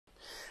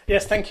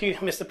Yes, thank you,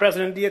 Mr.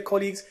 President. Dear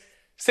colleagues,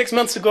 6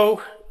 months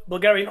ago,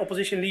 Bulgarian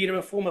opposition leader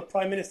and former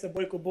Prime Minister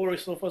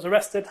Borisov was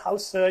arrested,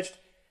 house searched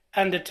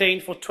and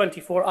detained for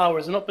 24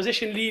 hours. An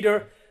opposition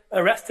leader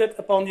arrested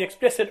upon the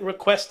explicit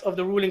request of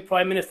the ruling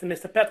Prime Minister,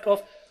 Mr.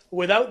 Petkov,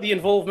 without the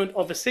involvement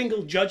of a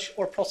single judge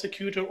or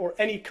prosecutor or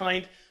any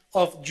kind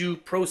of due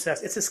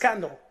process. It's a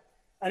scandal.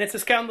 And it's a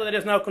scandal that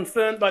is now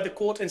confirmed by the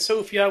court in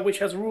Sofia, which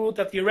has ruled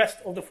that the arrest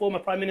of the former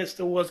Prime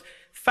Minister was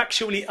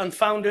factually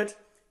unfounded,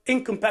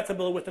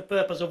 incompatible with the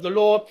purpose of the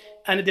law,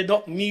 and it did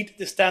not meet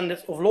the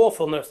standards of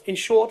lawfulness. In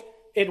short,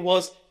 it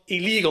was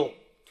illegal.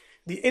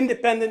 The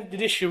independent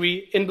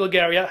judiciary in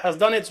Bulgaria has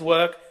done its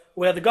work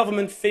where the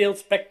government failed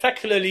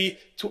spectacularly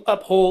to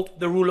uphold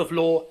the rule of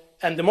law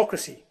and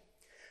democracy.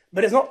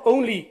 But it's not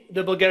only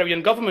the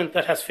Bulgarian government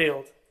that has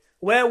failed.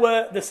 Where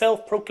were the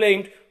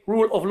self-proclaimed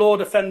rule of law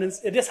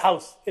defendants in this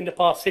house in the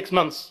past 6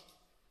 months?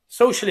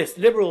 Socialists,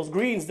 liberals,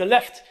 Greens, the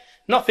left,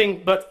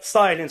 nothing but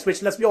silence,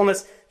 which, let's be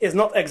honest, is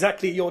not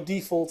exactly your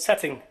default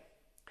setting.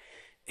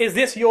 Is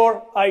this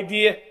your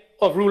idea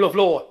of rule of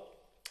law?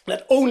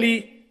 That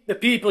only the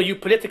people you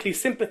politically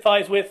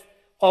sympathize with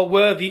are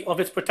worthy of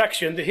its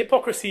protection? The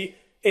hypocrisy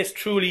is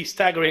truly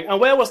staggering. And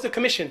where was the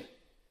Commission?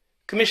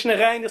 Commissioner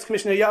Reynders,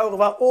 Commissioner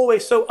Jourova,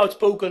 always so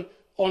outspoken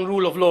on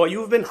rule of law.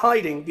 You've been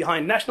hiding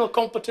behind national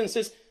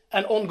competences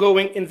and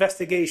ongoing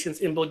investigations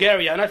in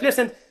Bulgaria. And I've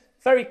listened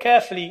very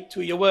carefully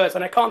to your words,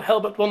 and I can't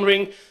help but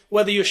wondering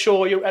whether you're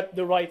sure you're at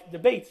the right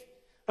debate.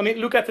 I mean,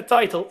 look at the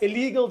title,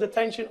 Illegal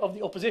Detention of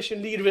the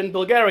Opposition Leader in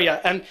Bulgaria.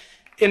 And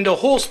in the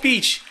whole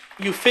speech,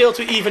 you failed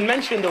to even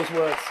mention those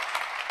words.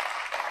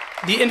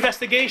 The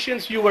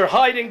investigations you were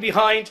hiding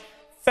behind,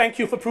 thank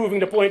you for proving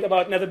the point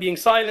about never being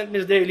silent,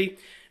 Ms. Daly.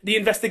 The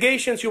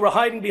investigations you were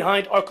hiding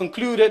behind are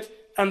concluded,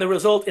 and the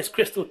result is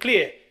crystal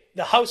clear.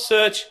 The house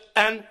search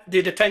and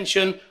the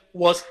detention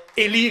was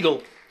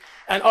illegal.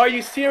 And are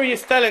you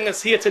serious telling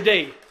us here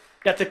today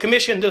that the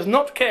Commission does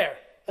not care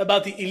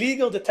about the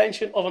illegal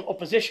detention of an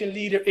opposition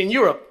leader in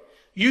Europe?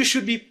 You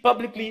should be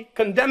publicly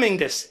condemning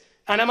this.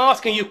 And I'm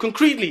asking you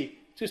concretely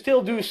to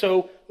still do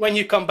so when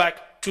you come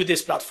back to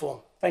this platform.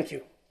 Thank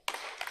you.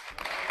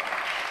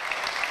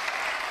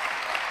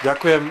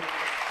 Ďakujem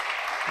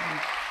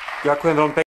veľmi pekne.